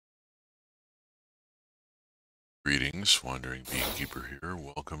Greetings, Wandering Beekeeper here.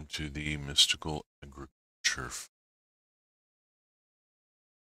 Welcome to the Mystical Agriculture.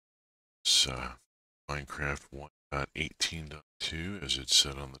 It's Minecraft 1.18.2, as it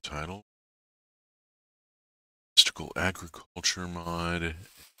said on the title. Mystical Agriculture mod,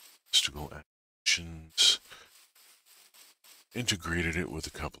 Mystical Actions. Integrated it with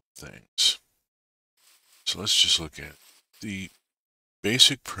a couple of things. So let's just look at the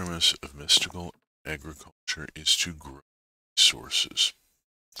basic premise of Mystical Agriculture is to grow resources.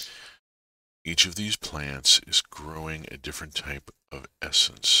 Each of these plants is growing a different type of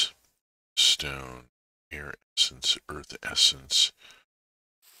essence. Stone, air essence, earth essence,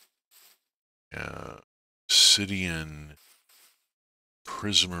 obsidian,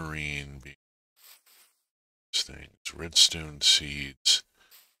 prismarine, being these things, redstone seeds.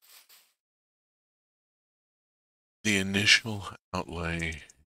 The initial outlay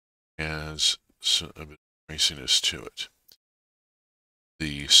has a bit of spiciness to it.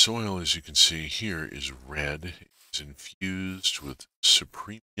 The soil, as you can see here, is red. It's infused with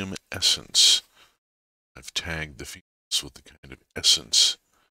supremium essence. I've tagged the fields with the kind of essence.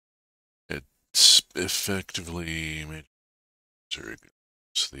 It's effectively the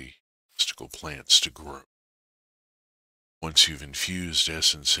mystical plants to grow. Once you've infused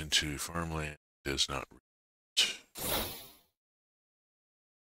essence into farmland, it does not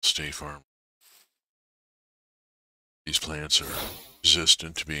stay farm. These plants are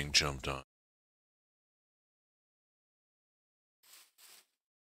resistant to being jumped on.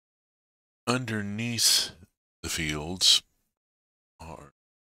 Underneath the fields are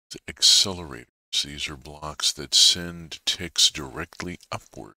the accelerators. These are blocks that send ticks directly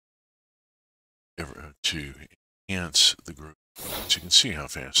upward to enhance the growth. So you can see how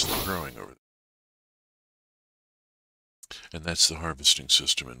fast they're growing over there. And that's the harvesting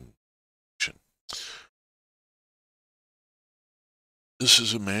system in action. This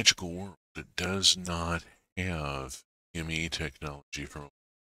is a magical world. It does not have ME technology from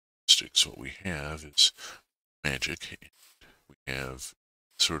logistics. What we have is magic. We have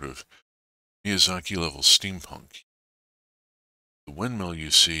sort of Miyazaki level steampunk. The windmill you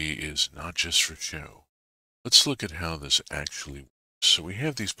see is not just for show. Let's look at how this actually works. So we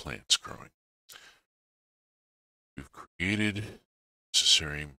have these plants growing. We've created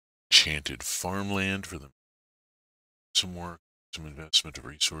necessary enchanted farmland for them. Some work, some investment of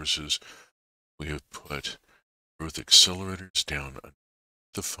resources. We have put growth accelerators down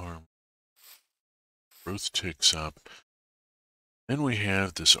the farm. Growth ticks up. Then we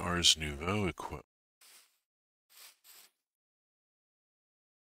have this Ars Nouveau equipment.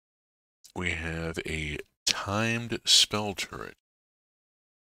 We have a timed spell turret.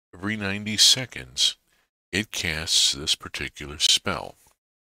 Every 90 seconds, it casts this particular spell.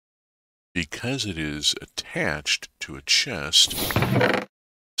 Because it is attached to a chest,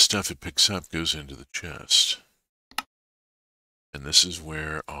 stuff it picks up goes into the chest. And this is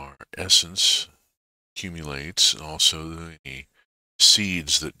where our essence accumulates, and also the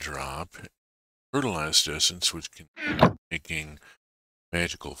seeds that drop, fertilized essence, which can be making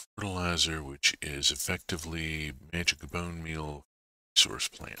magical fertilizer, which is effectively magic bone meal resource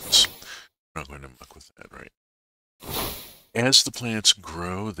plants. We're not going to muck with that, right? As the plants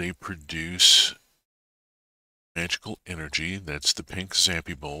grow, they produce magical energy. That's the pink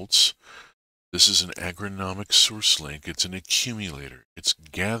zappy bolts. This is an agronomic source link. It's an accumulator. It's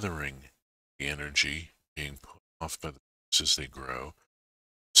gathering the energy being put off by the plants as they grow,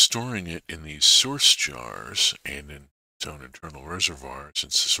 storing it in these source jars and in its own internal reservoir,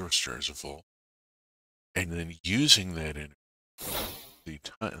 since the source jars are full, and then using that energy. The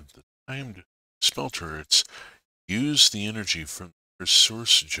timed spell turrets use the energy from their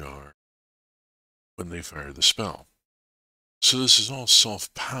source jar when they fire the spell. So this is all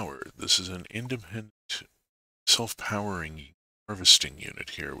self-powered. This is an independent, self-powering harvesting unit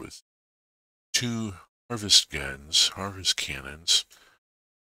here with 2 harvest guns, harvest cannons,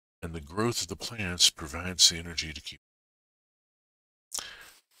 and the growth of the plants provides the energy to keep.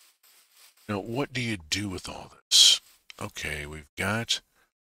 Now, what do you do with all this? Okay, we've got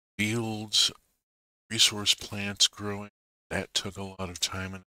fields, resource plants growing. That took a lot of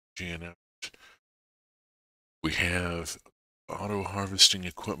time and energy and effort. We have auto harvesting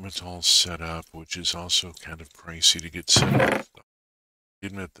equipment all set up, which is also kind of pricey to get set up. I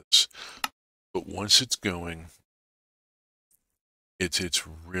admit this. But once it's going, it's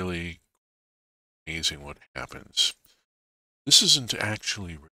really amazing what happens. This isn't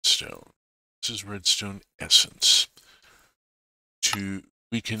actually redstone. This is redstone essence.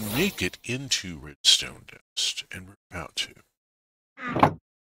 We can make it into redstone dust, and we're about to.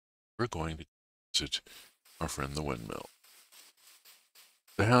 We're going to use it our friend the windmill.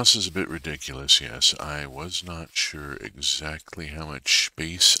 The house is a bit ridiculous, yes. I was not sure exactly how much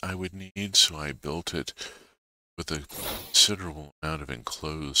space I would need, so I built it with a considerable amount of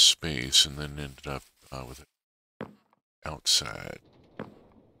enclosed space and then ended up with it outside.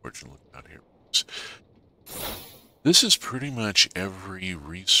 Fortunately, out here. This is pretty much every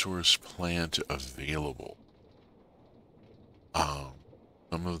resource plant available.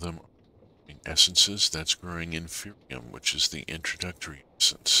 Some of them are essences. That's growing inferium, which is the introductory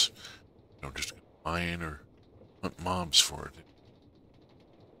essence. You don't just mine or hunt mobs for it.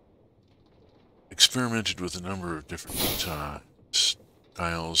 Experimented with a number of different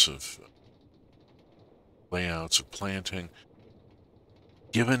styles of layouts of planting.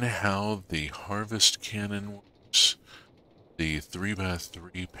 Given how the harvest cannon works, the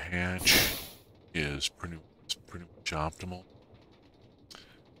 3x3 patch is pretty much optimal.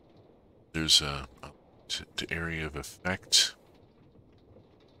 There's a area of effect.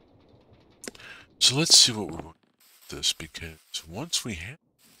 So let's see what we're going to do with this, because once we have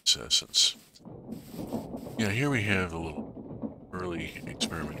this essence, yeah, here we have a little early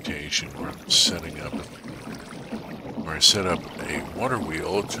experimentation where I set up a water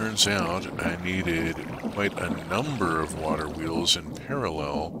wheel. It turns out I needed quite a number of water wheels in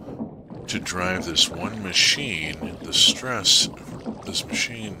parallel to drive this one machine. The stress of this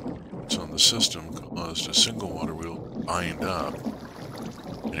machine that's on the system caused a single water wheel to bind up,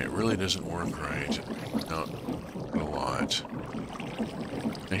 and it really doesn't work right. Not a lot.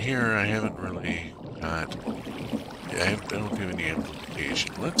 Now here I haven't really got. I don't have any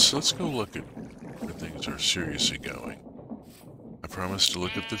amplification. Let's go look at where things are seriously going. I promised to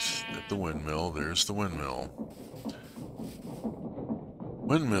look at the windmill. There's the windmill.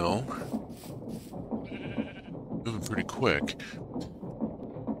 Windmill moving pretty quick.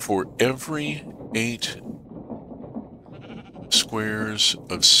 For every 8 squares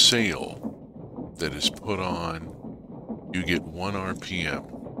of sail that is put on, you get 1 RPM.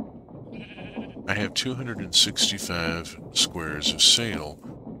 I have 265 squares of sail,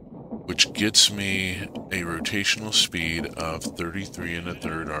 which gets me a rotational speed of 33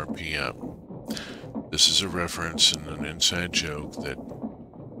 1/3 RPM. This is a reference and an inside joke that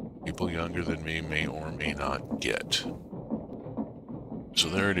people younger than me may or may not get. So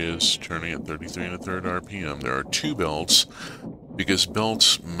there it is, turning at 33 1/3 RPM. There are 2 belts, because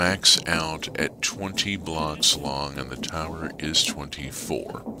belts max out at 20 blocks long and the tower is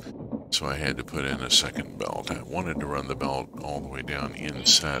 24. So I had to put in a second belt. I wanted to run the belt all the way down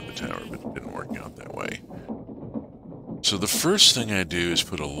inside the tower, but it didn't work out that way. So the first thing I do is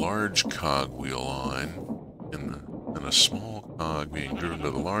put a large cog wheel on, and a small cog being driven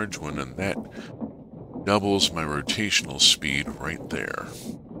to the large one, and that doubles my rotational speed right there.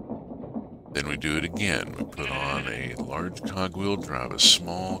 Then we do it again. We put on a large cogwheel, drive a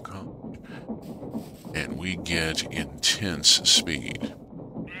small cog, and we get intense speed.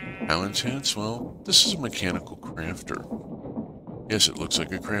 How intense? Well, this is a mechanical crafter. Yes, it looks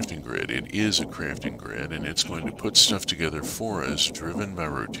like a crafting grid. It is a crafting grid, and it's going to put stuff together for us, driven by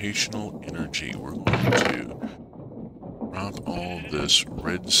rotational energy. We're going to drop all this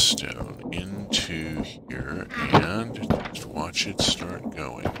redstone into here, and just watch it start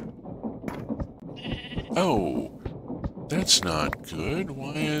going. Oh, that's not good.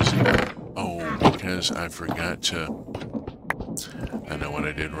 Why is it? Oh, because I forgot to... I know what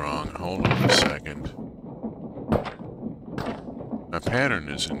I did wrong. Hold on a second. My pattern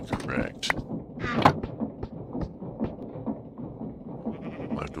is incorrect. I'll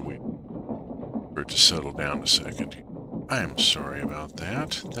have to wait for it to settle down a second. I am sorry about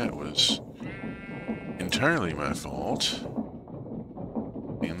that. That was entirely my fault.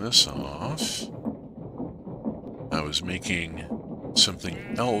 Clean this off. I was making something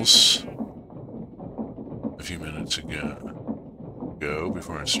else a few minutes ago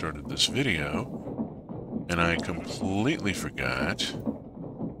before I started this video, and I completely forgot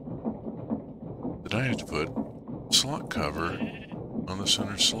that I had to put slot cover on the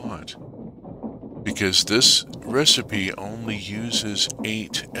center slot, because this recipe only uses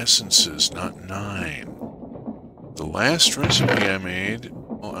 8 essences, not 9. The last recipe I made,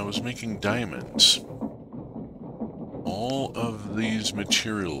 well, I was making diamonds. All of these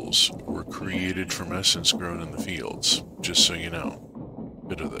materials were created from essence grown in the fields, just so you know.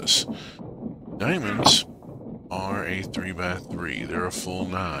 Bit of this. Diamonds are a 3x3. They're a full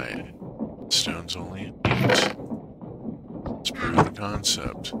 9. Stone's only an 8. Let's prove the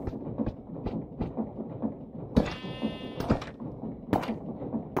concept.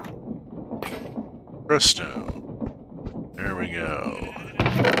 Presto. There we go.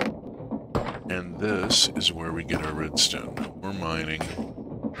 And this is where we get our redstone. No more mining.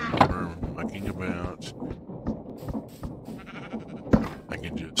 No more mucking about. I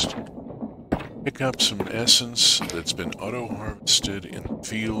can just pick up some essence that's been auto-harvested in the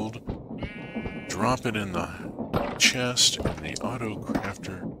field, drop it in the chest, and the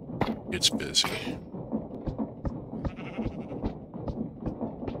auto-crafter gets busy.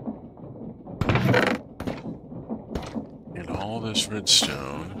 And all this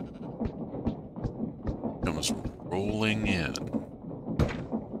redstone comes rolling in.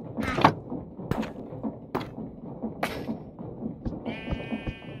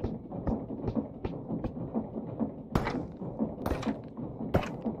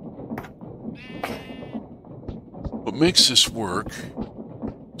 What makes this work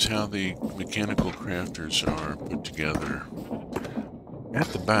is how the mechanical crafters are put together. At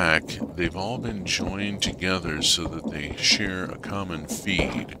the back, they've all been joined together so that they share a common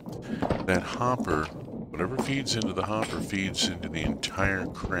feed. That hopper, whatever feeds into the hopper, feeds into the entire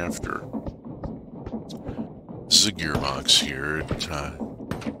crafter. This is a gearbox here.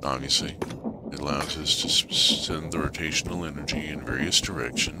 Obviously, it allows us to send the rotational energy in various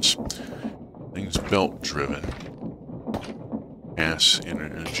directions. Things belt-driven. Pass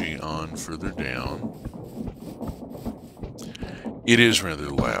energy on further down. It is rather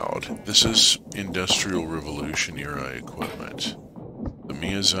loud. This is Industrial Revolution era equipment. The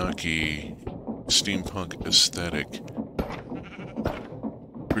Miyazaki steampunk aesthetic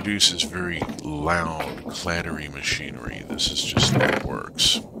produces very loud, clattery machinery. This is just how it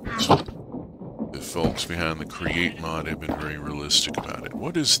works. So the folks behind the Create mod have been very realistic about it.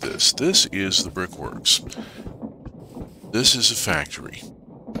 What is this? This is the Brickworks. This is a factory.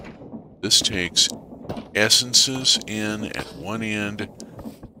 This takes essences in at one end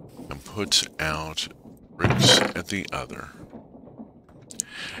and puts out bricks at the other.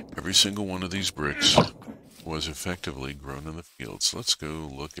 Every single one of these bricks was effectively grown in the field. So let's go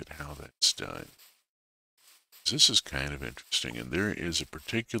look at how that's done. This is kind of interesting, and there is a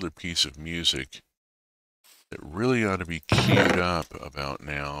particular piece of music that really ought to be queued up about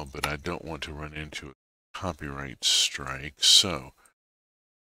now, but I don't want to run into a copyright strike, so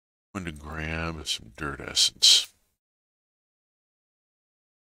I'm going to grab some dirt essence.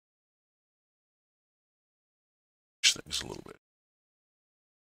 Things a little bit.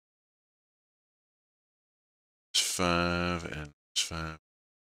 It's 5 and it's 5.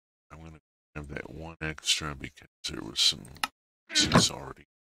 I'm going to grab that one extra because there was some pieces already in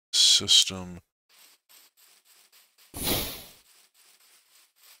the system.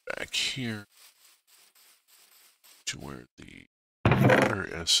 Back here to where the water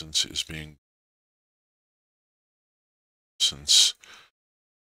essence is being, since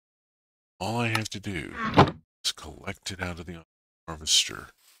all I have to do is collect it out of the harvester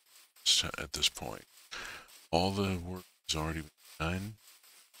at this point. All the work has already been done.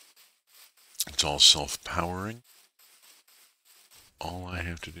 It's all self-powering. All I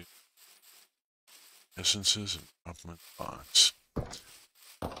have to do is essences and drop them in the box.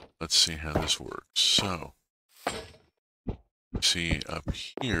 Let's see how this works. So, see up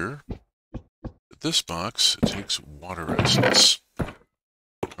here, this box takes water essence.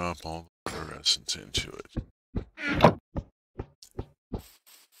 Drop all the water essence into it.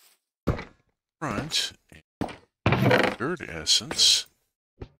 Front, and dirt essence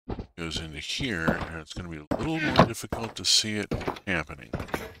goes into here, and it's going to be a little more difficult to see it happening.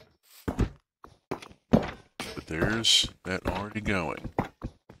 But there's that already going.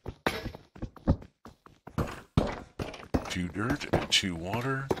 2 dirt and 2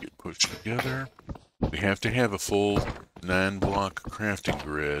 water get pushed together. We have to have a full 9-block crafting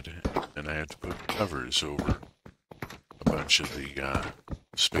grid, and I have to put covers over a bunch of the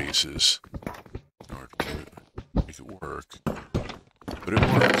spaces in order to make it work. But it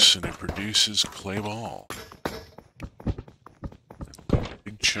works, and it produces clay ball.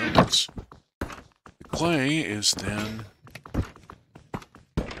 Big chunks. The clay is then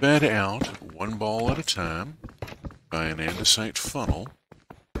fed out 1 ball at a time by an andesite funnel.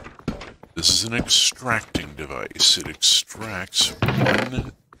 This is an extracting device. It extracts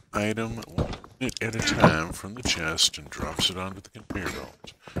 1 item, 1 unit at a time from the chest and drops it onto the conveyor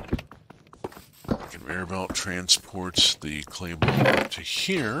belt. The conveyor belt transports the clay ball to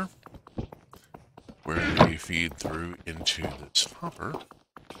here, where they feed through into this hopper,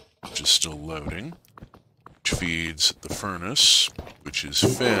 which is still loading, which feeds the furnace, which is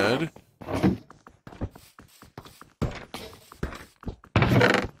fed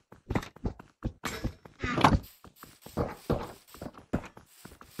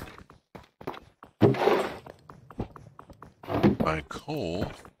by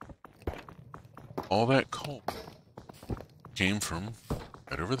coal all that coal came from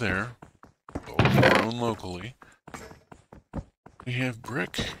right over there, grown locally. We have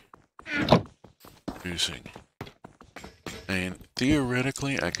brick producing. And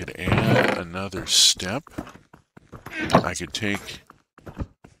theoretically, I could add another step. I could take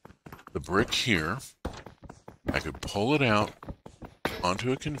the brick here, I could pull it out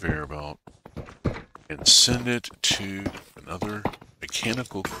onto a conveyor belt and send it to another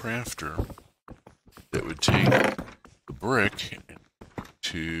mechanical crafter that would take the brick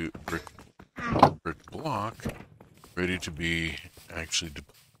to brick block ready to be actually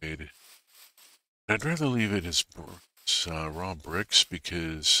deployed. I'd rather leave it as raw bricks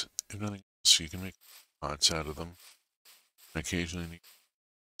because if nothing else, you can make pots out of them. Occasionally need.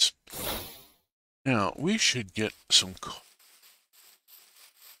 Now, we should get some coal.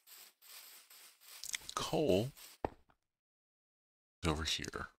 Coal is over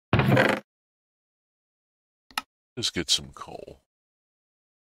here. Let's get some coal.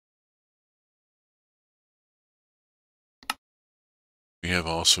 We have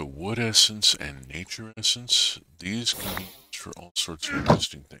also wood essence and nature essence. These can be used for all sorts of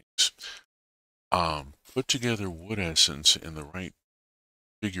interesting things. Put together wood essence in the right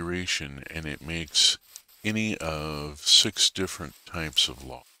configuration and it makes any of 6 different types of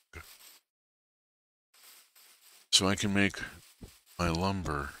log. So I can make my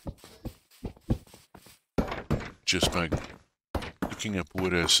lumber just by picking up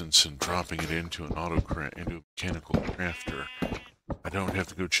wood essence and dropping it into into a mechanical crafter. I don't have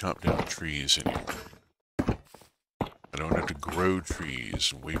to go chop down trees anymore. I don't have to grow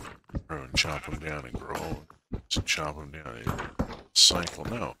trees and wait for them to grow and chop them down and grow them and chop them down. Cycle.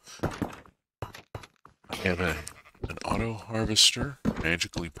 No. I have an auto harvester,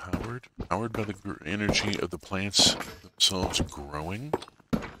 magically powered by the energy of the plants themselves growing.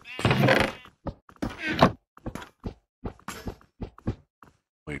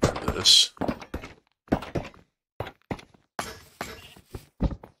 Wait for this.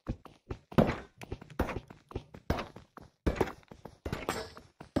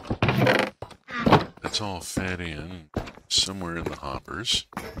 It's all fed in somewhere in the hoppers.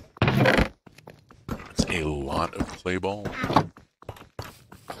 It's a lot of clay ball,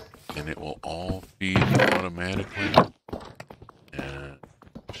 and it will all feed automatically and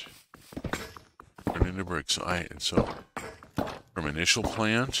turn into bricks. So from initial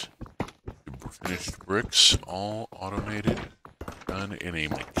plant to finished bricks, all automated, done in a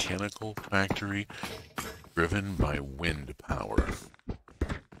mechanical factory driven by wind power.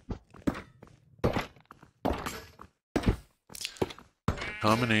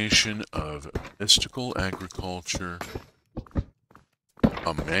 Combination of mystical agriculture,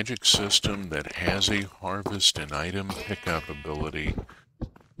 a magic system that has a harvest and item pickup ability,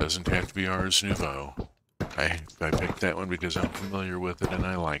 doesn't have to be Ars Nouveau. I picked that one because I'm familiar with it and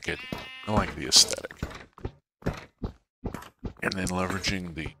I like it. I like the aesthetic. And then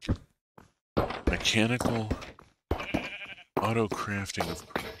leveraging the mechanical auto crafting of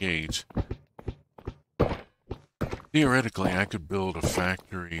Create. Theoretically, I could build a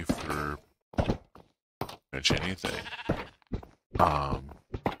factory for pretty much anything. I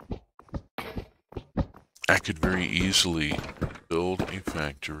could very easily build a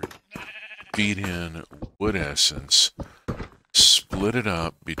factory, feed in wood essence, split it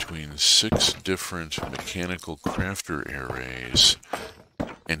up between 6 different mechanical crafter arrays,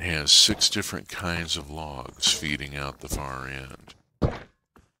 and has 6 different kinds of logs feeding out the far end.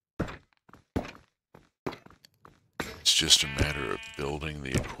 It's just a matter of building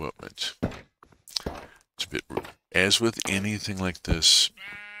the equipment. It's a bit, as with anything like this,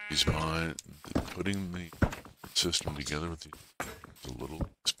 putting the system together with it's a little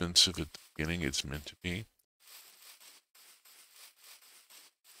expensive at the beginning. It's meant to be,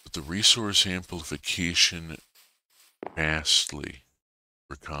 but the resource amplification vastly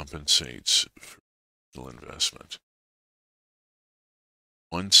recompensates for the investment.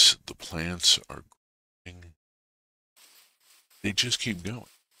 Once the plants are growing, they just keep going.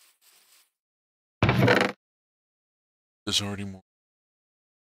 There's already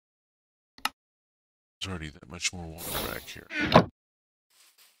that much more water back here.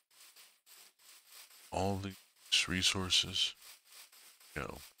 All these resources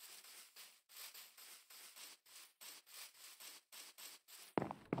go.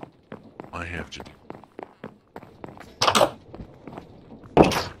 I have to do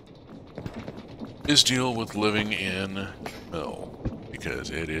is deal with living in hell, because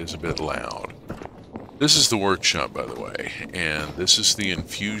it is a bit loud. This is the workshop, by the way, and this is the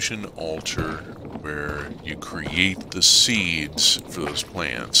infusion altar where you create the seeds for those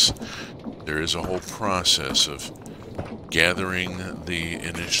plants. There is a whole process of gathering the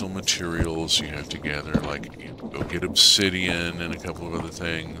initial materials. You have to gather, like, you go get obsidian and a couple of other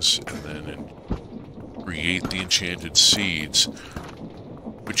things, and then create the enchanted seeds.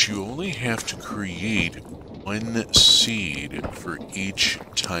 But you only have to create one seed for each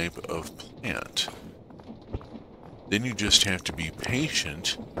type of plant. Then you just have to be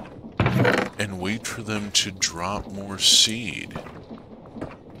patient and wait for them to drop more seed.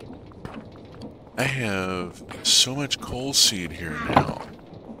 I have so much coal seed here now,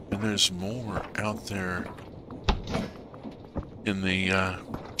 and there's more out there in the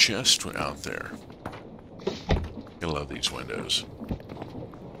chest out there. I love these windows.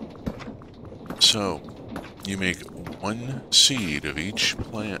 So, you make one seed of each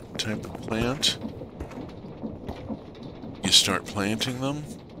type of plant. You start planting them.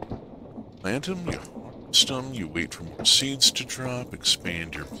 Plant them, you harvest them, you wait for more seeds to drop,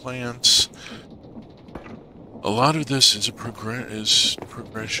 expand your plants. A lot of this is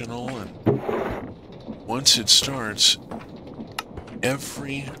progressional, and once it starts,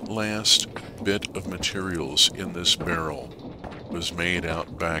 every last bit of materials in this barrel was made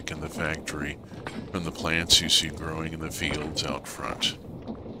out back in the factory from the plants you see growing in the fields out front.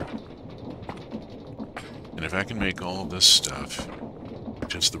 And if I can make all this stuff,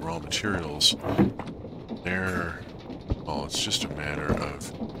 just the raw materials, well, it's just a matter of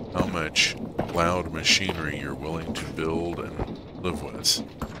how much loud machinery you're willing to build and live with.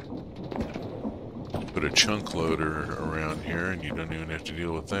 Put a chunk loader around here and you don't even have to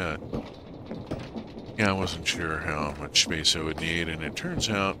deal with that. Yeah, I wasn't sure how much space I would need, and it turns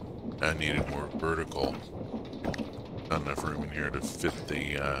out I needed more vertical. Not enough room in here to fit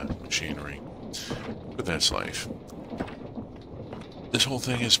the machinery. But that's life. This whole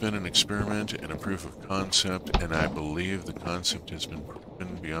thing has been an experiment and a proof of concept, and I believe the concept has been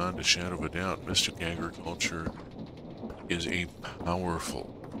proven beyond a shadow of a doubt. Mystic agriculture is a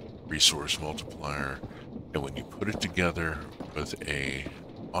powerful resource multiplier, and when you put it together with a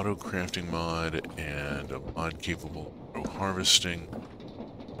auto crafting mod and a mod capable of auto harvesting,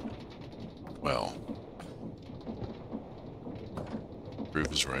 well, proof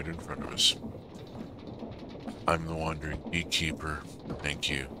is right in front of us. I'm the Wandering Beekeeper. Thank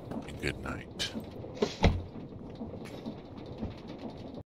you, and good night.